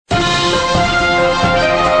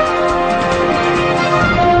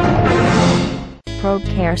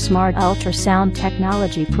ProbeCare Smart Ultrasound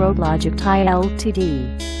Technology ProbeLogic TI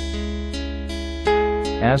Ltd.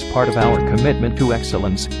 As part of our commitment to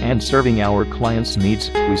excellence and serving our clients' needs,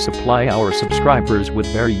 we supply our subscribers with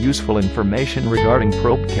very useful information regarding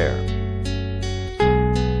ProbeCare.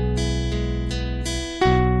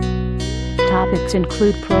 Topics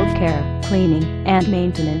include ProbeCare, cleaning, and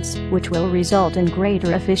maintenance, which will result in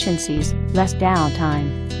greater efficiencies, less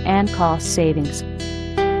downtime, and cost savings.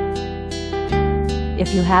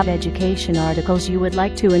 If you have education articles you would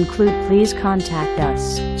like to include, please contact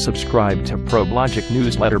us. Subscribe to ProbeLogic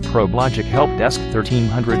newsletter ProbeLogic Help Desk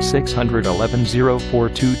 1300 611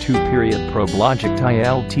 0422 ProbeLogic TI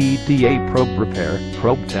Ltd, a probe repair,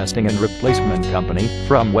 probe testing and replacement company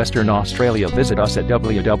from Western Australia. Visit us at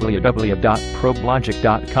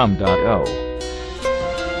www.probelogic.com.au.